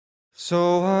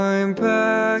So I'm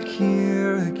back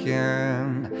here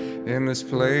again, in this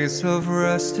place of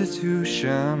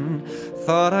restitution.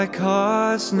 Thought I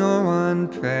caused no one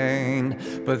pain,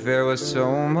 but there was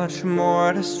so much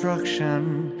more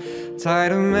destruction.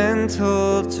 Tied a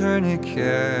mental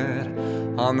tourniquet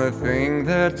on the thing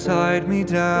that tied me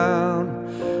down.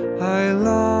 I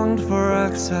longed for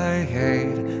acts I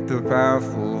hate, the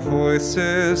powerful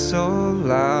voices so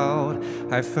loud.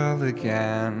 I fell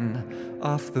again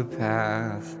off the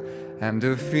path, and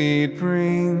defeat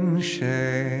brings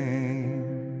shame.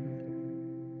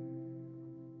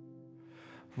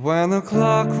 When the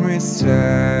clock resets,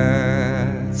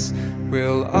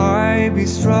 will I be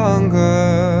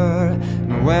stronger?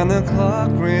 And when the clock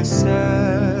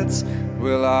resets,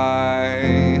 will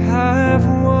I have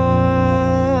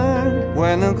won?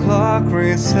 When the clock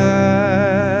resets,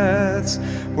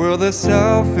 will the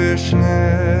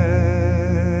selfishness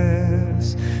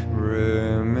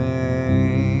remain?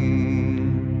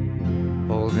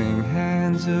 Holding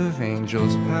hands of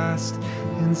angels past,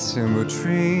 in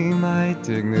symmetry, my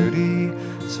dignity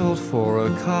sold for a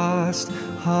cost.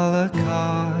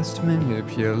 Holocaust,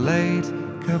 manipulate,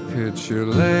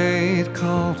 capitulate,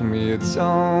 called me its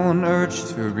own, urge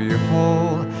to be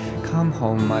whole. Come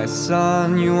home, my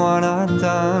son, you are not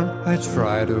done. I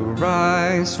try to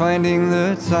rise, finding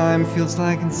the time feels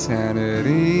like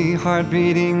insanity, heart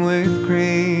beating with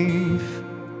grief.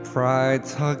 Pride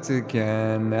tugged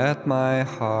again at my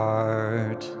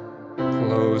heart.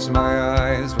 Close my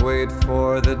eyes, wait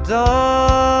for the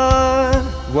dawn.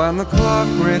 When the clock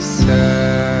resets,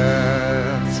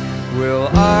 will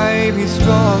I be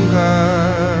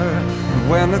stronger?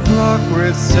 When the clock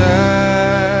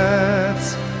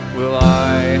resets, will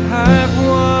I have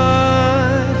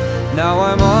won? Now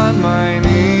I'm on my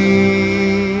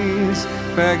knees,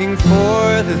 begging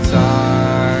for the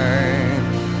time.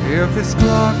 If this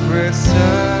clock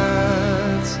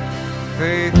resets,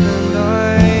 faith and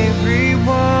I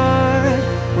rewind.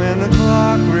 When the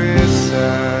clock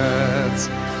resets,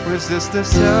 resist the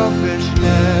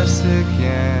selfishness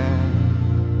again.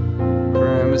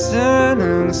 Crimson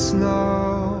and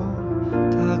snow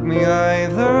tug me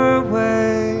either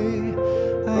way.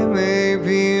 I may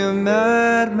be a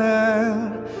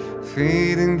madman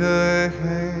feeding the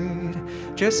hate.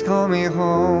 Just call me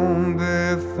home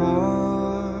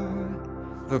before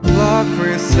the clock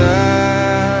resets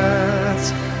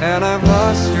and I've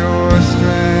lost your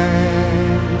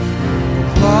strength. The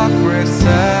clock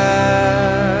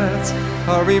resets,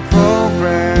 a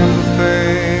reprogrammed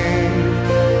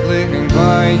faith, living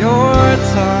by your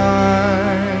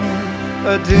time.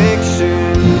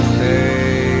 Addiction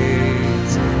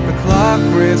fades. The clock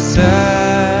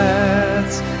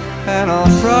resets, and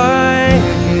I'll